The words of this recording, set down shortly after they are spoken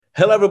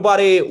Hello,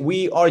 everybody.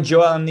 We are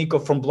Joel and Nico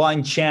from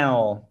Blind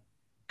Channel.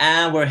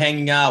 And we're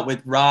hanging out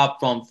with Rob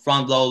from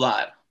Front Row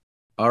Live.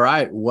 All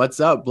right, what's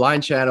up,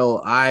 Blind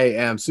Channel? I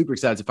am super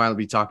excited to finally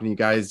be talking to you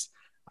guys.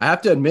 I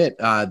have to admit,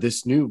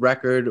 this new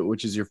record,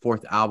 which is your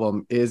fourth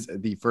album, is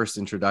the first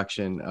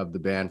introduction of the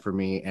band for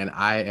me, and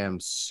I am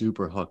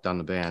super hooked on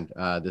the band.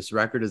 This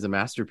record is a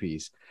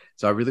masterpiece,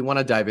 so I really want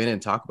to dive in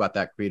and talk about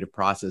that creative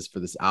process for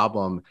this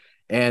album.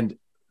 And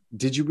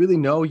did you really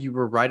know you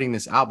were writing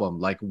this album?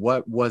 Like,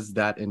 what was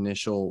that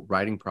initial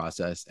writing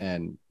process,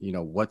 and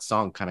what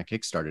song kind of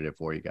kickstarted it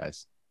for you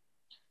guys?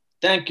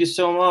 Thank you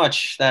so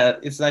much. That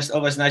it's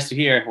always nice to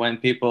hear when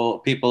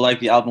people like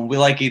the album. We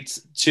like it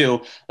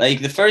too.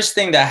 Like the first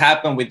thing that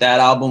happened with that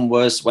album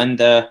was when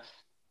the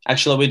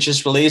actually we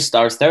just released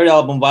our third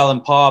album,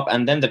 Violent Pop,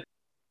 and then the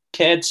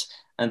Kids,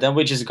 and then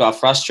we just got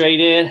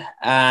frustrated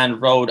and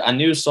wrote a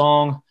new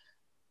song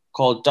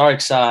called Dark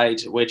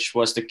Side, which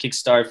was the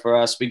kickstart for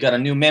us. We got a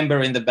new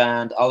member in the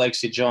band.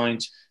 Alexi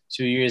joined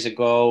 2 years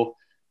ago,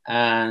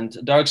 and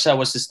Dark Side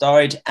was the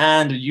start.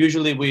 And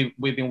usually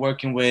we've been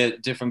working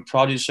with different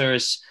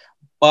producers,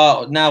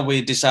 but now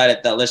we decided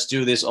that let's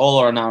do this all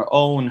on our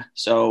own.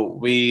 So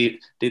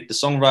we did the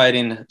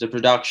songwriting, the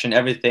production,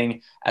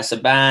 everything as a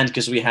band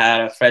because we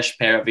had a fresh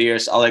pair of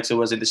ears. Alexi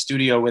was in the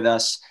studio with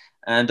us,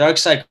 and Dark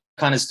Side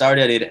kind of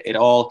started it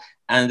all.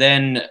 And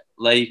then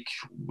like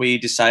we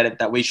decided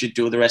that we should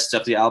do the rest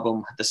of the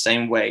album the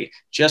same way,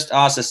 just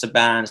us as a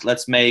band.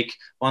 Let's make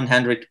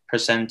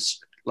 100%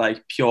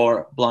 like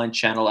pure Blind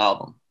Channel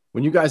album.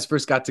 When you guys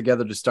first got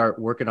together to start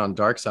working on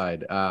Dark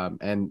Side,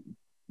 and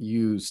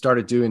you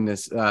started doing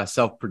this,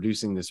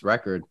 self-producing this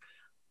record,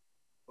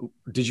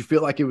 did you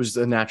feel like it was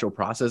a natural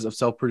process of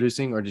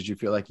self-producing, or did you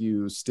feel like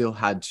you still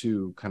had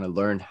to kind of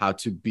learn how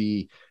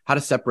to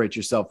separate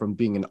yourself from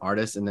being an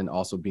artist and then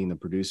also being the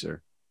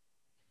producer?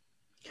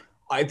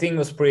 I think it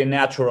was pretty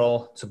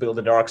natural to build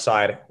the Dark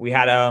Side. We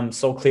had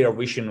so clear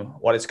vision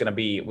what it's gonna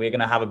be. We're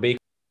gonna have a big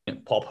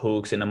pop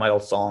hooks in the metal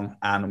song,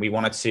 and we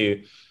wanted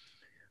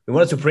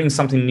to bring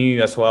something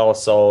new as well.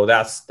 So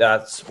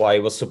that's why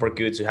it was super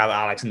good to have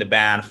Alex in the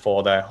band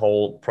for the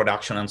whole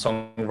production and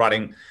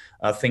songwriting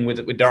thing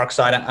with Dark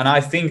Side. And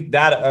I think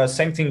that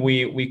same thing,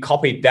 we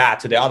copied that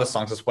to the other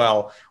songs as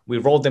well. We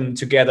wrote them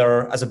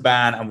together as a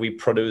band and we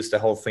produced the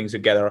whole thing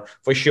together.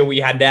 For sure, we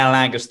had Dan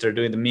Lancaster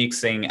doing the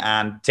mixing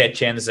and Ted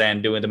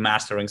Jensen doing the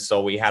mastering.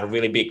 So we had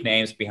really big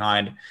names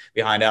behind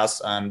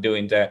us and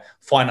doing the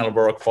final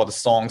work for the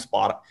songs.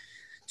 But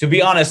to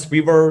be honest,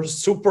 we were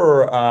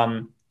super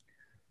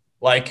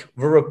we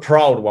were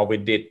proud what we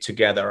did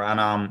together.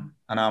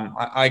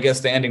 I guess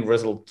the ending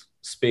result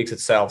speaks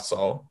itself,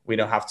 so we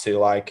don't have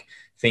to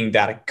think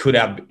that it could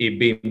have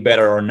been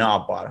better or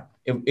not, but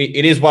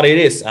it is what it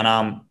is.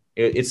 And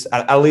it's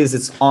at least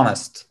it's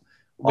honest.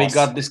 We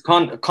got this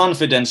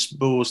confidence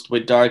boost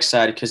with Dark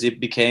Side because it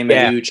became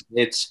a huge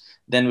hit.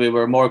 Then we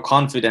were more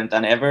confident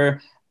than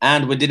ever,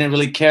 and we didn't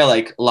really care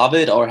like love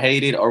it or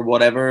hate it or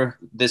whatever.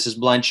 This is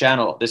Blind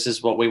Channel. This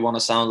is what we want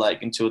to sound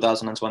like in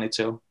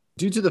 2022.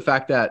 Due to the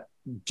fact that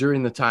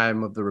during the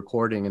time of the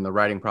recording and the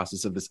writing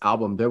process of this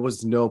album, there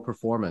was no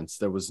performance,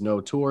 there was no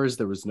tours,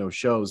 there was no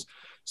shows.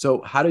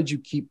 So how did you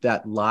keep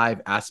that live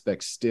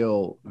aspect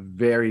still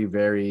very,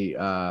 very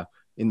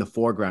in the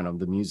foreground of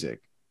the music?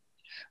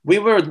 We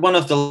were one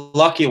of the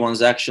lucky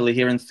ones actually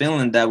here in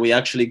Finland that we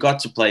actually got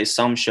to play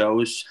some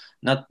shows.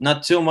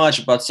 Not too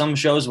much, but some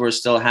shows were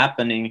still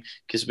happening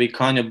because we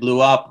kind of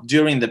blew up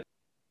during the,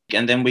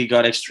 and then we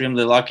got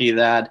extremely lucky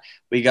that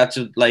we got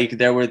to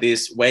there were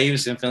these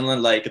waves in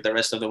Finland like the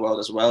rest of the world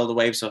as well, the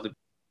waves of the,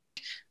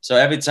 so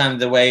every time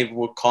the wave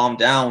would calm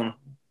down,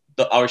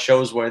 our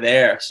shows were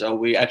there. So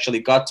we actually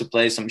got to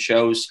play some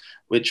shows,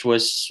 which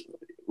was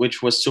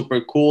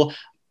super cool.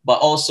 But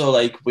also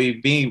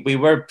we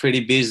were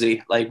pretty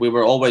busy, like we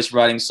were always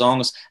writing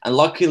songs, and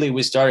luckily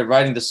we started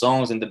writing the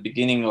songs in the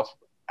beginning of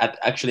at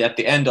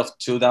the end of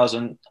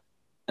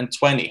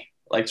 2020.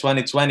 Like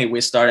 2020, we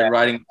started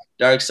writing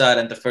Dark Side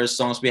and the first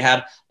songs. We had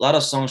a lot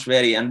of songs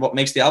ready. And what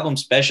makes the album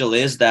special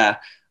is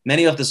that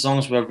many of the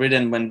songs were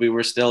written when we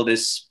were still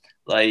this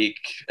like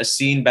a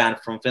scene band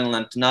from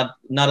Finland. Not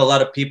a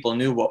lot of people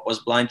knew what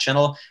was Blind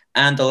Channel.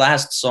 And the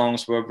last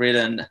songs were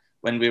written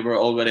when we were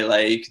already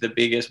like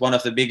one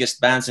of the biggest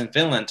bands in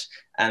Finland.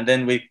 And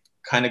then we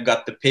kind of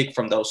got the pick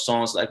from those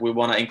songs. Like we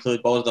want to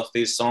include both of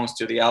these songs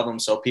to the album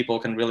so people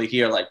can really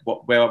hear like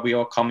where we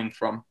are coming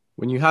from.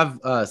 When you have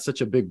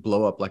such a big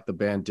blow up like the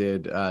band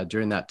did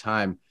during that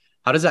time,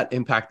 how does that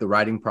impact the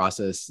writing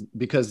process?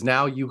 Because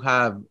now you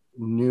have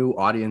new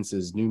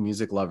audiences, new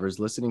music lovers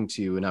listening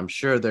to you, and I'm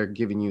sure they're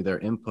giving you their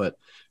input.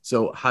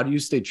 So how do you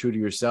stay true to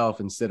yourself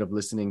instead of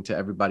listening to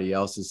everybody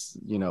else's,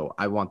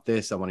 I want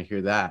this, I want to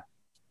hear that?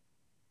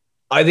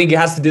 I think it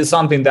has to do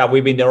something that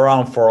we've been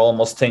around for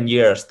almost 10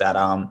 years, that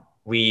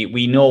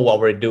we know what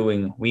we're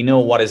doing. We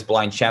know what is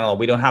Blind Channel.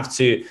 We don't have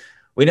to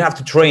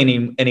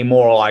train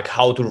anymore, like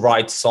how to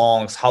write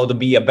songs, how to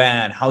be a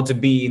band, how to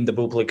be in the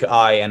public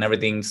eye and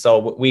everything.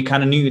 So we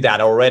kind of knew that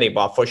already.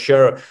 But for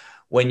sure,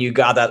 when you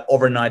got that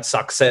overnight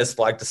success,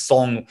 like the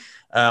song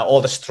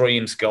all the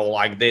streams go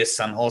like this,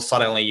 and all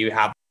suddenly you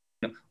have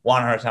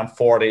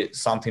 140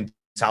 something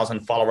thousand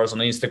followers on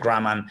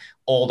Instagram, and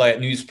all the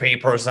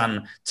newspapers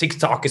and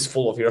TikTok is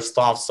full of your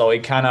stuff. So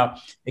it kind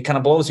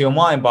of blows your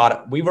mind.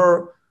 But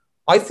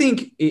I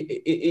think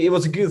it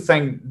was a good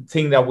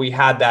thing that we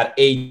had that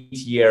 8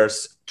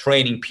 years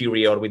training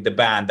period with the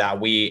band, that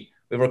we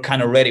were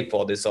kind of ready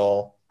for this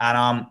all.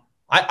 And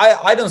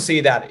I don't see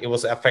that it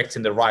was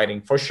affecting the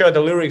writing. For sure, the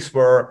lyrics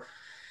were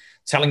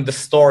telling the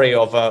story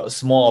of a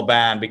small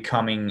band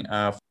becoming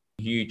a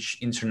huge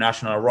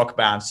international rock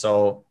band.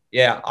 So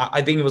yeah,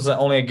 I think it was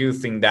only a good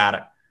thing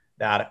that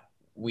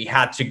we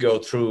had to go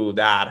through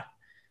that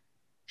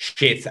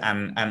shit,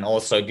 and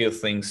also good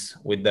things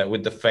with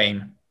the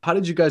fame. How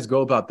did you guys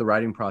go about the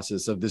writing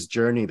process of this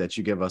journey that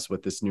you give us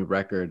with this new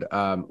record?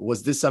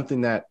 Was this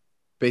something that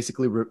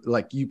basically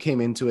like you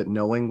came into it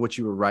knowing what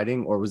you were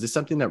writing, or was this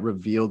something that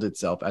revealed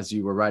itself as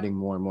you were writing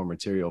more and more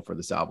material for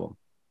this album?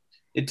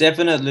 It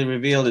definitely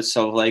revealed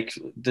itself. Like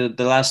the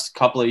last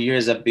couple of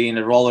years have been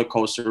a roller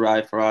coaster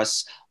ride for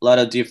us, a lot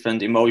of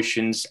different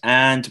emotions,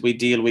 and we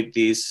deal with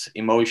these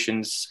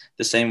emotions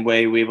the same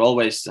way we've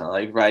always done,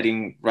 like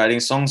writing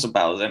songs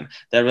about them.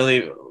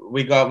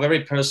 We got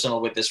very personal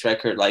with this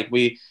record. Like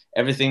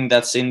everything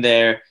that's in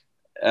there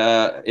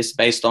is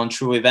based on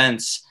true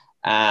events.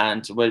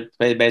 And we're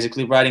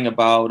basically writing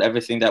about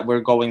everything that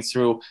we're going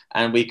through,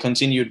 and we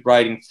continued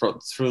writing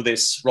through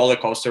this roller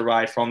coaster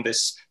ride from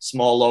this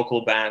small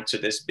local band to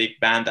this big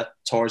band that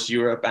tours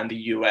Europe and the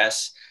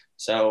US.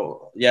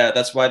 So yeah,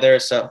 that's why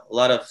there's a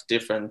lot of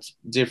different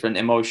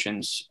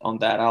emotions on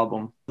that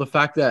album. The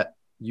fact that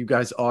you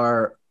guys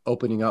are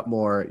opening up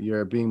more,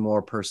 you're being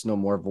more personal,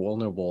 more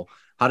vulnerable,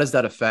 how does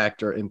that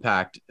affect or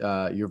impact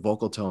your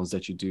vocal tones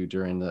that you do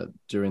during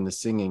the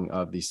singing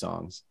of these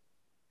songs?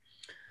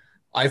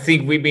 I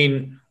think we've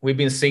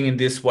been singing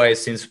this way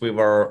since we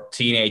were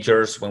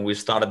teenagers. When we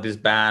started this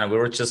band, we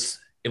were just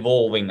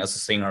evolving as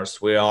singers.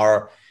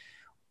 Our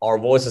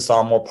voices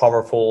are more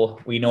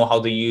powerful. We know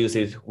how to use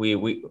it.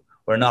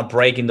 We're not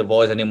breaking the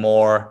voice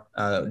anymore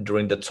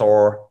during the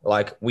tour.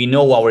 Like, we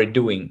know what we're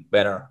doing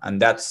better,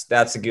 and that's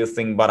a good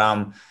thing.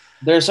 But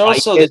there's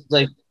also this,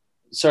 like,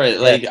 sorry,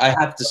 like, I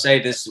have to say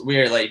this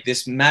weird, like,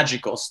 this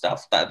magical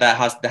stuff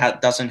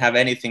that doesn't have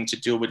anything to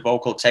do with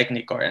vocal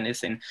technique or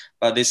anything,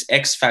 but this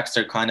X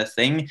Factor kind of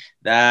thing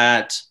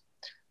that,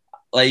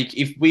 like,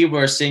 if we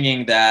were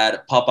singing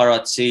that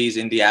Paparazzis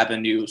in the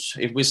Avenues,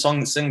 if we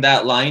sing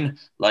that line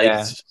like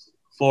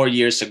 4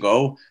 years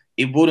ago,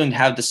 it wouldn't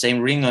have the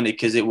same ring on it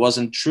because it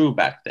wasn't true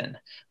back then.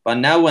 But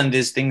now when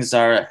these things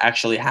are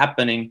actually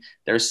happening,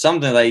 there's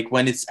something, like,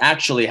 when it's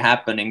actually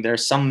happening,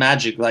 there's some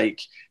magic,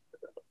 like,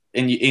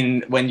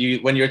 when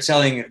you're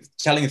telling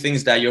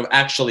things that you've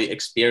actually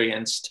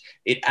experienced,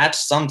 it adds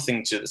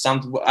something to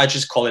some. I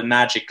just call it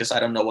magic because I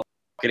don't know what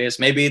it is.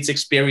 Maybe it's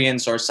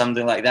experience or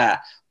something like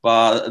that.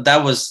 But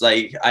that was,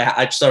 like,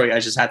 I sorry,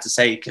 I just had to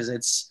say, because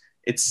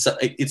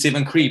it's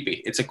even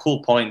creepy. It's a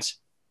cool point.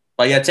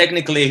 But yeah,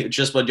 technically,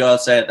 just what y'all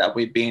said, that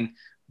we've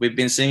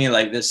been singing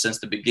like this since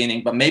the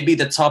beginning. But maybe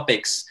the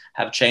topics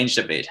have changed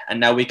a bit, and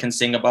now we can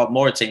sing about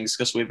more things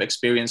because we've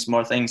experienced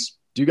more things.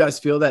 Do you guys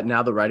feel that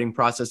now the writing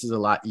process is a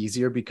lot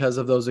easier because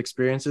of those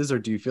experiences, or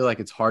do you feel like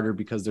it's harder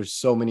because there's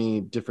so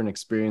many different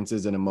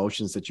experiences and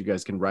emotions that you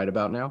guys can write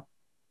about now?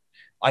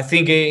 I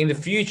think in the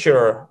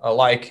future,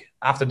 like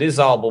after this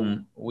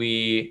album,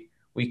 we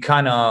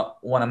kind of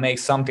want to make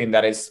something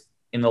that is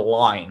in the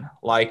line.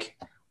 Like,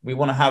 we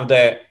want to have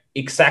the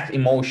exact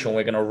emotion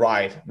we're going to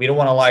write. We don't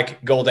want to,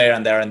 like, go there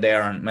and there and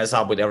there and mess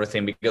up with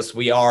everything, because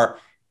we're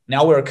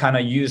kind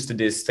of used to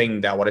this thing,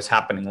 that what is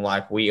happening.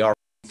 Like, we are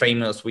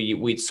famous,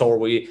 we tour,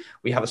 we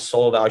have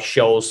sold out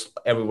shows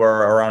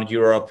everywhere around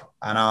Europe,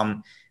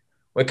 and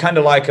we're kind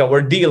of like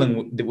we're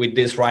dealing with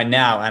this right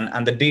now,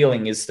 and the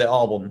dealing is the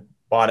album,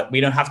 but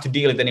we don't have to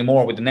deal it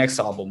anymore with the next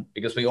album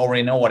because we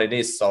already know what it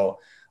is. So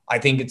I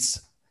think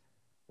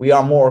we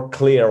are more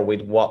clear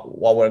with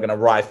what we're gonna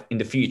write in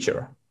the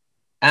future.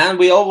 And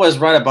we always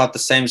write about the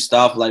same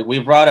stuff. Like, we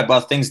write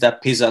about things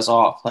that piss us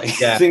off, like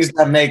things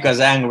that make us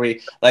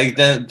angry. Like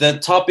the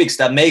topics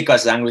that make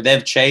us angry,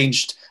 they've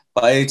changed.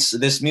 But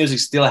this music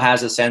still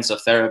has a sense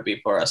of therapy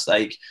for us,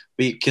 like,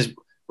 because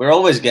we're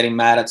always getting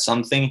mad at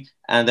something,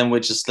 and then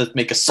let's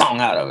make a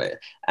song out of it.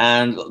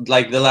 And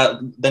like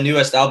the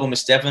newest album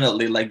is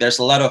definitely, like, there's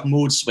a lot of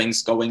mood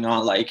swings going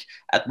on. Like,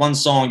 at one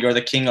song you're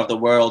the king of the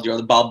world, you're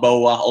the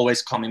Balboa,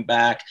 always coming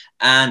back,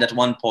 and at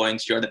one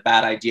point you're the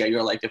bad idea,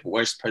 you're like the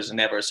worst person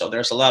ever. So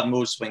there's a lot of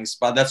mood swings,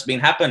 but that's been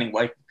happening,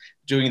 like,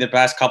 during the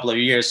past couple of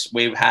years.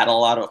 We've had a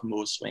lot of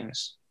mood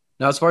swings.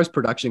 Now, as far as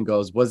production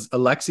goes, was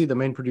Alexi the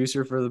main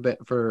producer for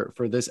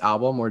this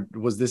album, or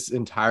was this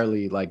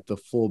entirely like the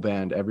full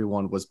band?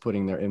 Everyone was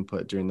putting their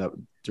input during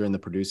the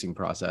producing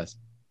process.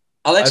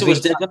 Alexi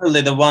was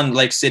definitely the one,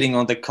 like, sitting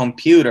on the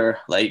computer.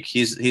 Like,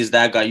 he's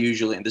that guy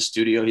usually in the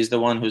studio. He's the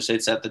one who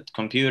sits at the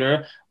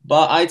computer.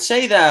 But I'd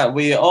say that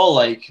we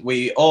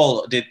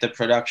all did the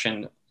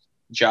production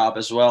job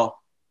as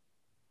well.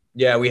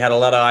 Yeah, we had a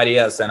lot of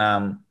ideas,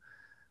 and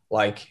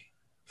like,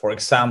 for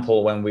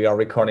example, when we are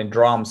recording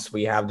drums,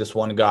 we have this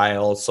one guy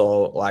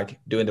also like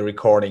doing the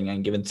recording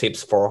and giving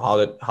tips for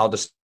how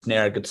the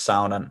snare could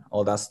sound and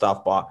all that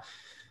stuff. But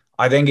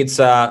I think it's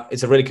a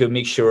really cool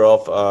mixture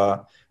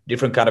of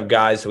different kind of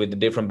guys with the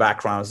different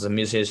backgrounds as a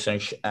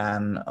musician,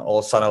 and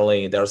all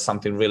suddenly there's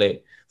something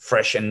really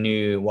fresh and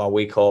new, what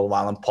we call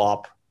violent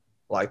pop,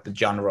 like the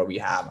genre we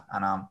have.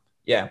 And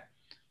yeah,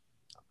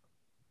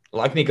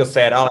 like Nico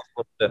said, Alex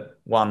was the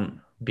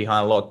one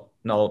behind a lot,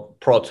 no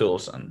Pro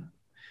Tools, and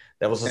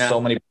there was so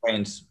many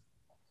brains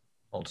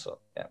also.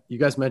 Yeah. You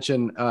guys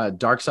mentioned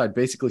Dark Side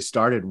basically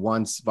started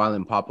once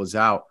Violent Pop was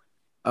out.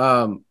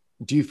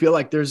 Do you feel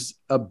like there's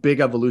a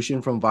big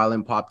evolution from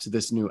Violent Pop to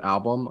this new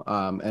album?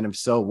 And if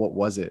so, what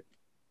was it?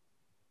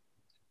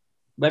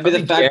 Maybe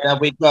the fact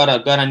that we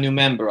got a new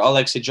member.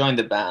 Alex, he joined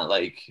the band.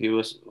 Like, he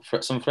was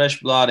some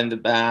fresh blood in the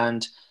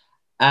band.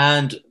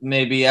 And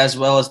maybe as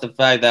well as the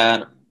fact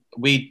that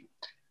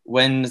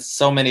when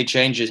so many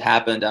changes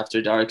happened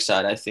after Dark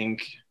Side, I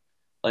think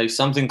like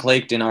something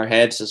clicked in our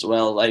heads as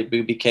well. Like,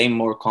 we became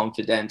more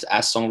confident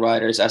as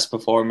songwriters, as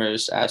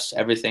performers, as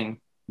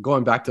everything.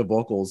 Going back to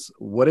vocals,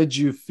 what did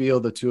you feel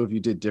the two of you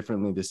did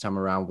differently this time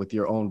around with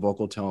your own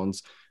vocal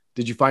tones?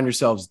 Did you find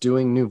yourselves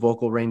doing new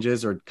vocal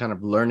ranges or kind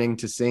of learning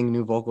to sing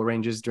new vocal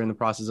ranges during the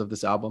process of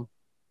this album?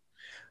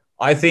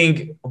 I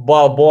think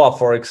Balboa,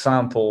 for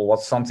example,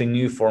 was something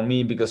new for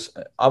me, because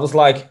I was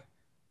like,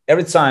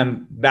 every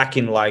time back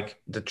in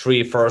like the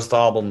 3 first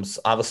albums,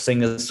 I was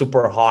singing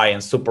super high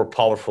and super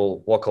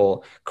powerful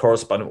vocal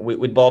chords. But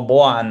with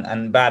Balboa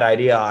and Bad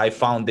Idea, I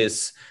found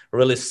this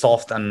really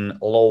soft and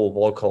low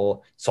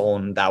vocal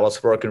tone that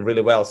was working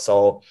really well.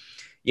 So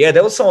yeah,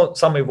 there was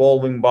some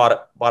evolving,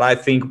 but I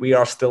think we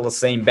are still the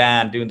same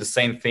band doing the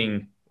same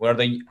thing. We're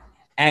the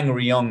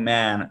angry young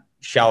man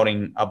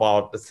shouting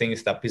about the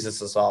things that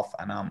pisses us off.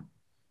 And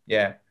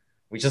yeah,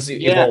 we just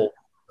evolve.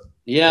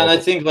 Yeah, and I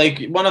think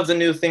like one of the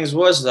new things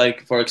was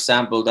like, for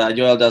example, that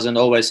Joel doesn't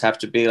always have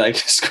to be like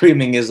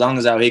screaming his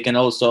lungs out. He can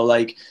also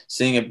like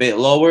sing a bit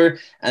lower.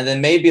 And then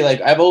maybe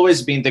like I've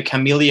always been the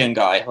chameleon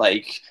guy.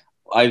 Like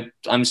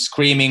I'm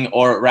screaming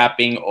or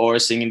rapping or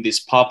singing these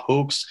pop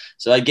hooks.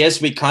 So I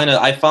guess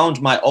I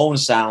found my own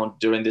sound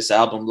during this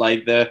album.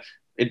 Like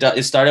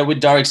it started with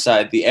Dark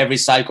Side, the every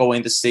psycho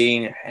in the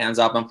scene, hands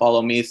up and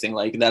follow me thing.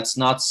 Like, that's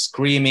not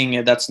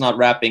screaming, that's not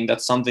rapping,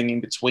 that's something in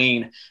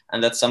between.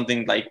 And that's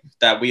something like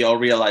that we all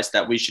realized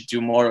that we should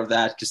do more of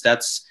that,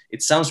 because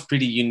it sounds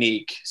pretty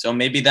unique. So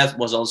maybe that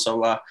was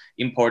also a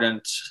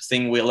important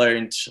thing we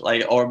learned,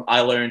 or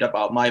I learned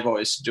about my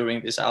voice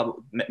during this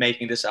album,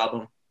 making this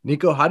album.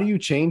 Nico, how do you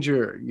change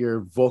your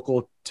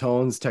vocal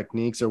tones,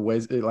 techniques, or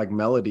ways like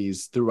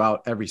melodies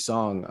throughout every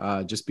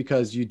song? Just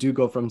because you do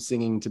go from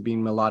singing to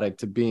being melodic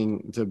to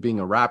being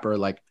a rapper,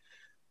 like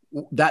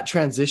that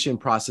transition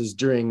process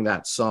during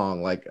that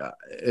song, like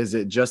is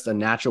it just a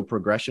natural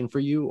progression for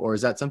you, or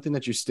is that something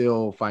that you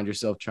still find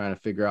yourself trying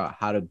to figure out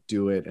how to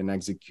do it and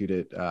execute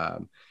it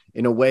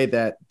in a way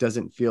that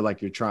doesn't feel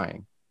like you're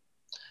trying?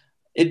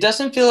 It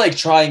doesn't feel like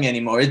trying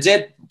anymore. It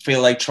did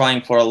feel like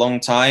trying for a long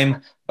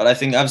time, but I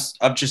think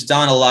I've just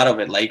done a lot of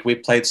it. Like, we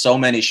played so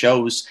many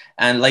shows,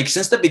 and like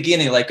since the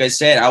beginning, like I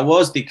said, I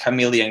was the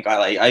chameleon guy.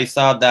 Like, I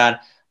thought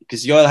that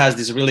because Joel has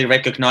this really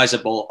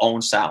recognizable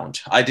own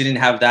sound, I didn't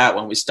have that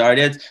when we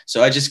started.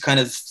 So I just kind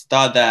of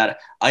thought that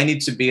I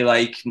need to be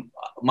like,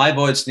 my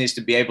voice needs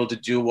to be able to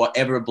do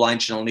whatever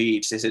Blind Channel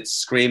needs. Is it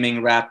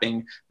screaming,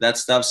 rapping, that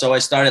stuff? So I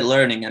started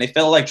learning, and it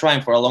felt like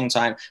trying for a long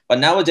time. But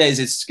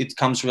nowadays it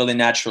comes really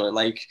naturally.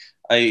 Like,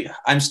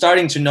 I'm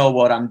starting to know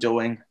what I'm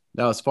doing.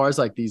 Now, as far as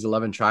like these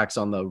 11 tracks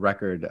on the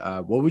record,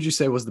 what would you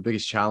say was the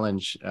biggest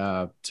challenge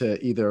to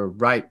either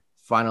write,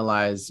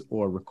 finalize,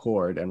 or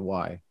record, and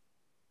why?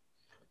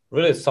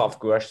 Really tough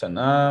question.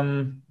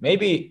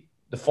 Maybe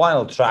the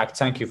final track,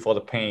 Thank You for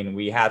the Pain,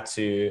 we had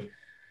to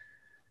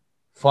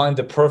find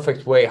the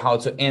perfect way how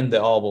to end the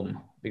album,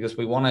 because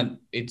we wanted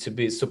it to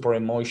be super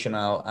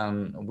emotional,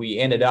 and we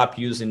ended up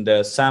using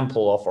the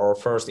sample of our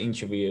first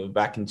interview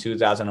back in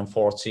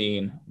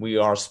 2014. We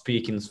are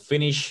speaking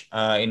Finnish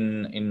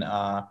in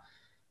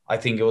I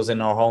think it was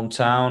in our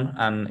hometown,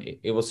 and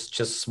it was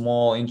just a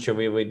small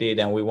interview we did,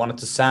 and we wanted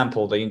to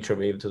sample the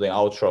interview to the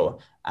outro.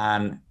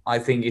 And I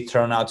think it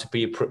turned out to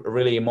be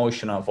really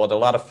emotional for a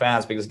lot of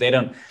fans, because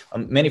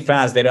many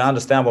fans, they don't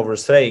understand what we're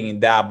saying in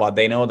that, but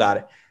they know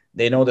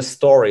the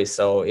story.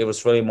 So it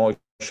was really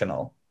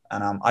emotional.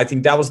 And I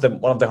think that was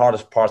one of the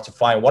hardest parts to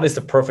find. What is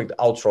the perfect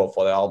outro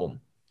for the album?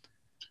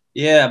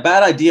 Yeah,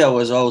 Bad Idea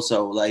was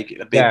also like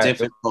a bit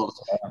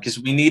difficult, because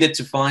we needed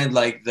to find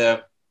like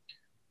the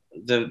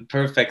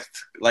perfect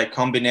like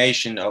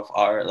combination of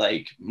our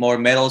like more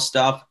metal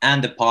stuff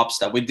and the pop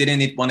stuff. We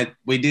didn't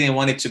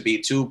want it to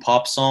be too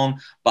pop song,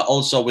 but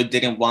also we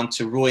didn't want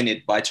to ruin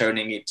it by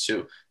turning it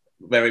to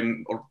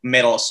very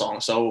metal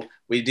song. So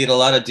we did a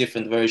lot of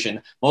different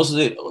versions,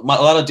 mostly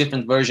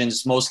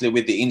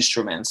with the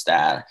instruments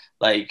that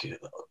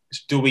like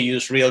do we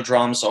use real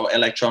drums or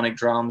electronic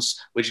drums,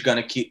 which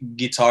gonna keep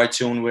guitar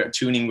tuning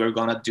we're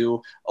gonna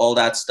do, all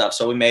that stuff.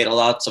 So we made a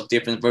lots of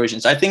different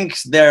versions. I think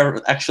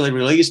they're actually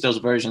released those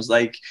versions,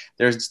 like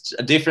there's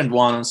a different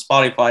one on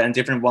Spotify and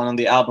different one on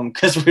the album,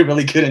 because we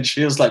really couldn't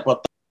choose like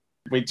what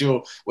we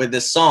do with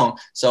this song.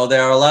 So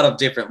there are a lot of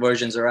different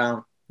versions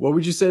around. What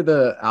would you say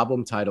the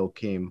album title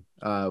came?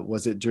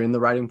 Was it during the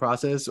writing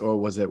process, or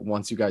was it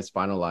once you guys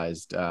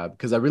finalized?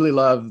 Because I really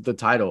love the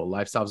title,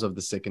 Lifestyles of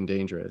the Sick and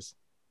Dangerous.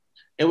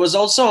 It was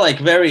also like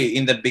very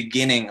in the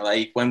beginning,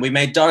 like when we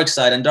made Dark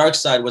Side, and Dark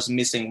Side was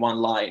missing one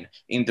line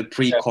in the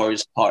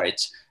pre-chorus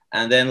part.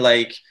 And then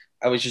like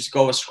I was just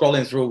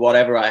scrolling through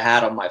whatever I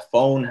had on my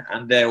phone,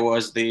 and there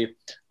was the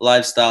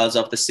Lifestyles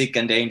of the Sick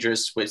and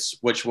Dangerous,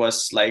 which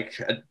was like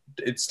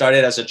it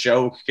started as a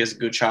joke because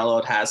Good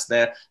Charlotte has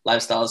the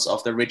lifestyles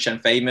of the rich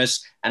and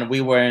famous, and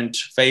we weren't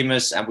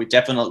famous and we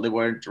definitely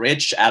weren't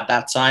rich at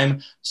that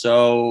time.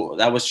 So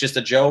that was just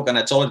a joke, and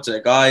I told it to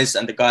the guys,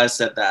 and the guys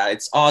said that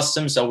it's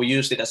awesome. So we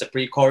used it as a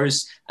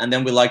pre-chorus, and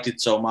then we liked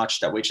it so much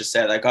that we just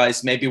said, like,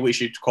 guys, maybe we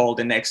should call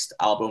the next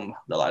album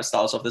The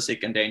Lifestyles of the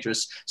Sick and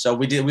Dangerous. So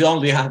we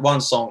only had one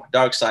song,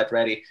 Dark Side,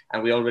 ready,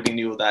 and we already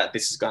knew that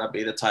this is going to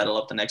be the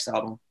title of the next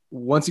album.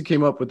 Once you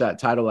came up with that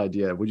title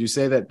idea, would you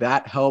say that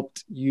that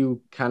helped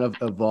you kind of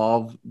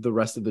evolve the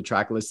rest of the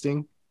track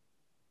listing?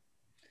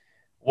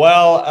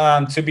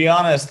 Well, to be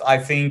honest, I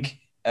think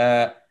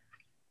the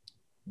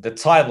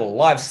title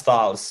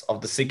 "Lifestyles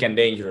of the Sick and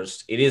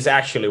Dangerous" it is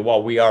actually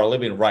what we are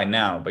living right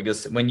now.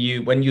 Because when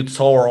you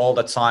tour all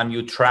the time,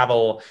 you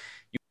travel,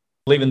 you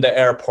live in the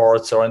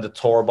airports or in the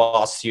tour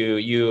bus,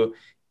 you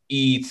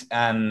eat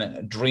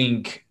and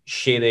drink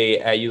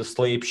shitty, you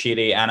sleep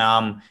shitty,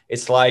 and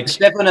it's like it's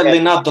definitely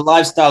not the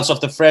lifestyles of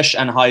the fresh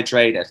and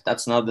hydrated.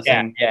 That's not the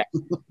thing. Yeah.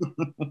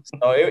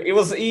 So it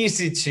was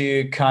easy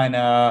to kind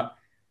of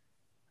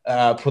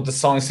put the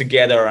songs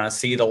together and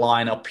see the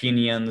line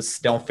Opinions,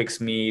 Don't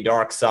Fix Me,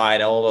 Dark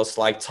Side, all those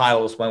like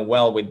titles went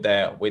well with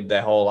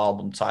the whole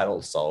album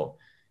title. So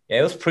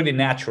yeah, it was pretty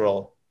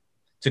natural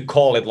to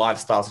call it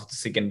Lifestyles of the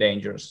Sick and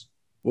Dangerous.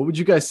 What would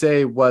you guys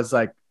say was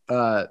like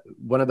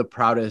one of the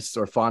proudest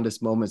or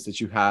fondest moments that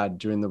you had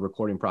during the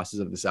recording process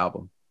of this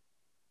album?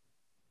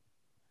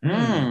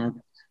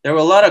 There were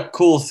a lot of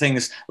cool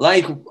things.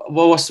 Like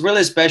what was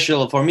really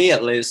special for me,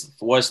 at least,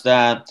 was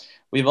that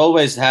we've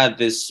always had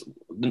this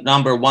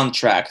number one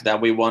track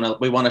that we want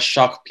to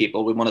shock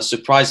people. We want to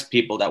surprise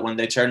people that when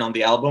they turn on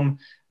the album,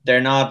 they're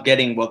not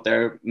getting what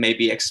they're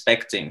maybe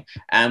expecting.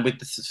 And with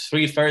the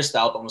three first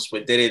albums,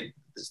 we did it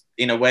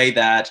in a way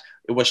that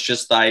it was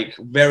just like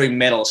very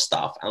metal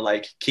stuff and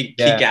like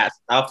kick-ass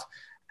stuff.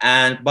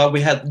 But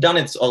we had done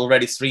it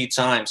already 3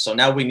 times. So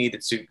now we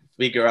needed to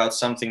figure out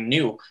something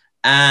new.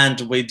 And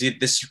we did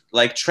this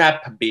like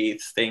trap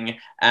beat thing.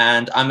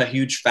 And I'm a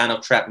huge fan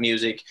of trap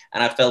music.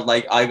 And I felt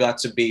like I got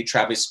to be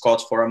Travis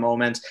Scott for a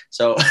moment.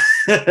 So,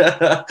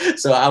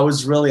 so I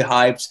was really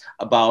hyped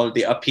about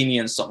the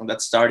Opinion song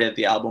that started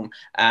the album.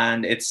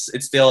 And it's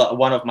still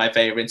one of my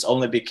favorites,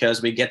 only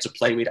because we get to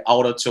play with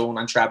auto-tune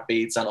and trap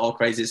beats and all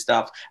crazy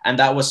stuff. And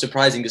that was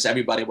surprising because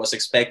everybody was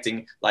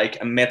expecting like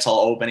a metal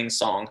opening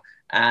song.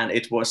 And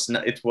it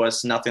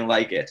was nothing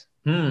like it.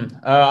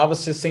 I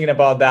was just thinking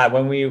about that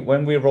when we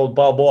wrote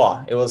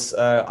Balboa. It was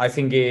I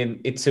think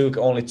it took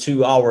only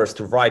 2 hours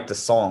to write the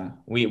song.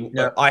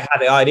 I had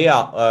the idea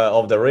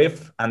of the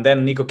riff, and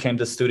then Nico came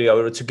to the studio.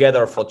 We were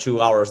together for 2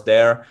 hours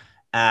there,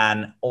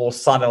 and all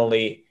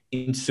suddenly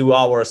in 2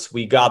 hours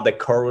we got the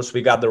chorus,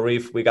 we got the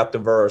riff, we got the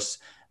verse.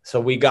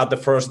 So we got the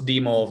first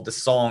demo of the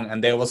song,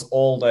 and there was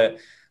all the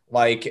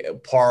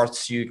like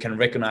parts you can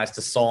recognize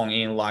the song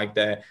in, like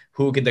the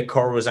hook in the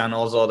chorus and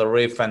also the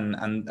riff and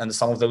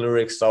some of the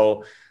lyrics.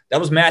 So that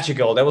was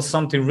magical. There was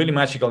something really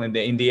magical in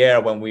the air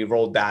when we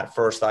wrote that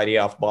first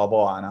idea of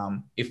Balboa,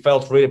 and it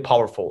felt really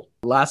powerful.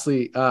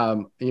 Lastly,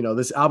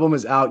 this album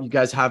is out. You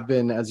guys have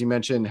been, as you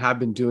mentioned,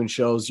 doing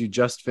shows. You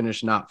just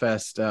finished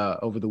Knotfest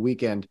over the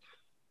weekend.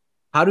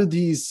 How are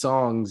these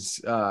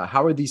songs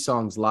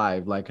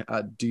live? Like,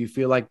 do you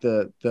feel like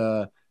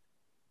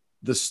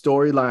the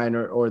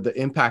storyline or the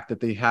impact that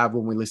they have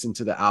when we listen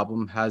to the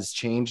album has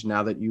changed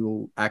now that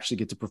you actually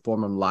get to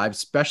perform them live,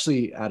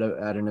 especially at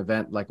an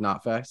event like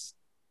Knotfest?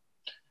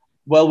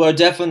 Well, we're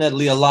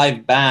definitely a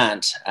live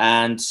band,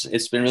 and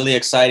it's been really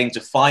exciting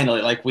to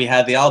finally, like, we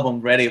had the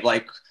album ready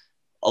like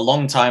a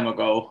long time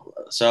ago.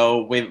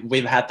 So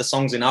we've had the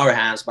songs in our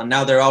hands, but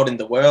now they're out in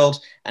the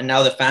world, and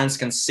now the fans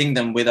can sing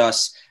them with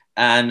us.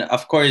 And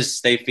of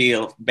course they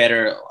feel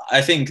better.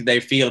 I think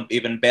they feel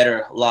even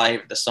better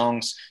live, the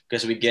songs,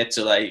 because we get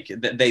to like,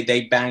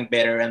 they bang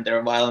better and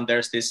they're violent.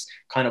 There's this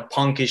kind of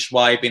punkish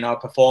vibe in our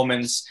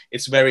performance.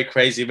 It's very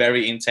crazy,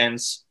 very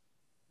intense.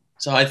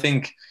 So I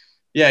think,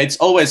 yeah, it's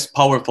always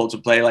powerful to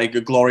play like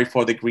Glory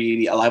for the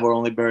Greedy, Alive or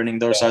Only Burning.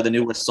 Those are the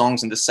newest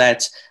songs in the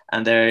set,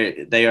 and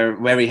they are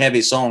very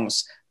heavy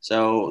songs.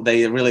 So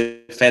they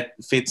really fit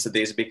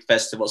these big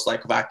festivals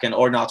like Wacken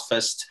or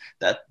Knotfest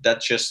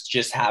that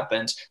just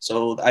happened.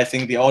 So I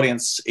think the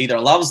audience either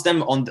loves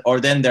them or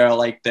then they're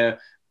like the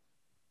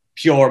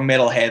pure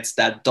metalheads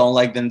that don't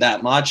like them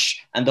that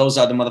much, and those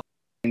are the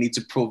motherfuckers we need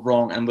to prove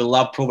wrong, and we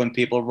love proving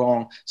people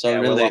wrong. So Yeah,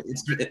 really,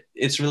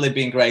 it's really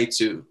been great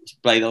to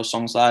play those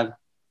songs live.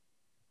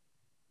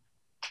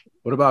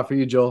 What about for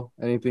you, Joel?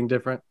 Anything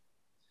different?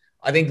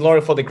 I think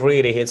Glory for the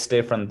Greedy hits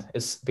different.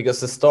 It's because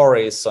the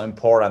story is so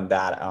important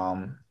that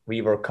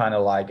we were kind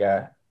of like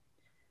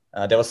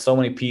there were so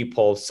many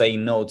people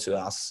saying no to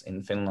us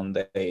in Finland.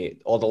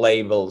 All the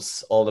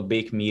labels, all the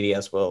big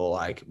medias were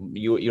like,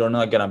 you're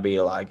not gonna be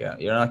like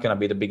you're not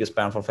gonna be the biggest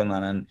band for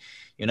Finland, and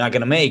you're not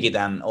gonna make it.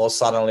 And all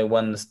suddenly,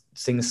 when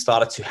things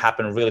started to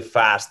happen really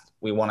fast,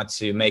 we wanted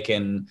to make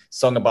a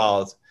song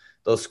about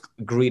those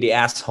greedy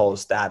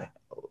assholes that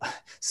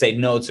say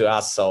no to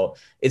us. So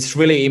it's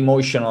really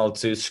emotional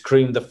to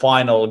scream the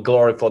final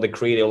Glory for the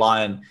Greedy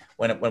line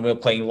when we're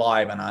playing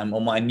live, and I'm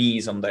on my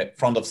knees on the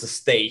front of the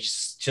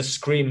stage just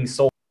screaming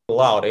so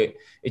loud. It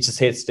just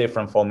hits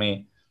different for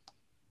me.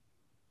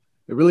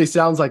 It really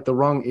sounds like the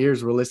wrong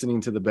ears were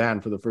listening to the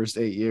band for the first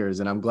 8 years,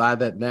 and I'm glad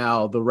that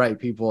now the right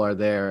people are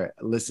there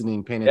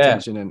listening, paying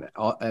attention,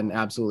 and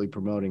absolutely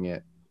promoting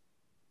it.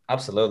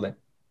 Absolutely.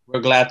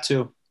 We're glad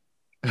too.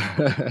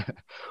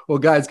 Well,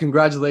 guys,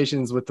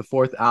 congratulations with the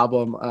 4th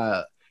album,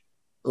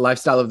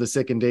 Lifestyle of the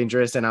Sick and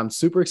Dangerous, and I'm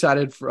super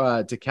excited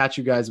to catch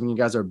you guys when you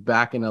guys are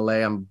back in LA.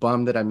 I'm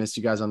bummed that I missed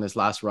you guys on this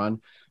last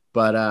run,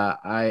 but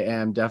I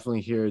am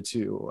definitely here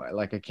to,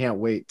 I can't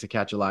wait to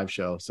catch a live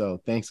show.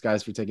 So thanks,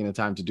 guys, for taking the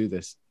time to do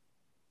this.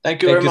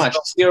 Thank you very much.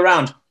 See you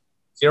around.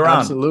 See you around.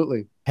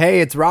 Absolutely.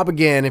 Hey, it's Rob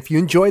again. If you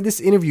enjoyed this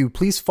interview,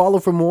 please follow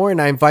for more,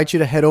 and I invite you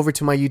to head over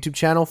to my YouTube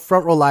channel,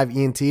 Front Row Live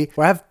ENT,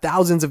 where I have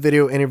thousands of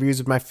video interviews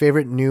with my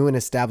favorite new and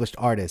established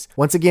artists.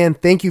 Once again,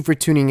 thank you for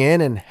tuning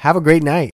in, and have a great night.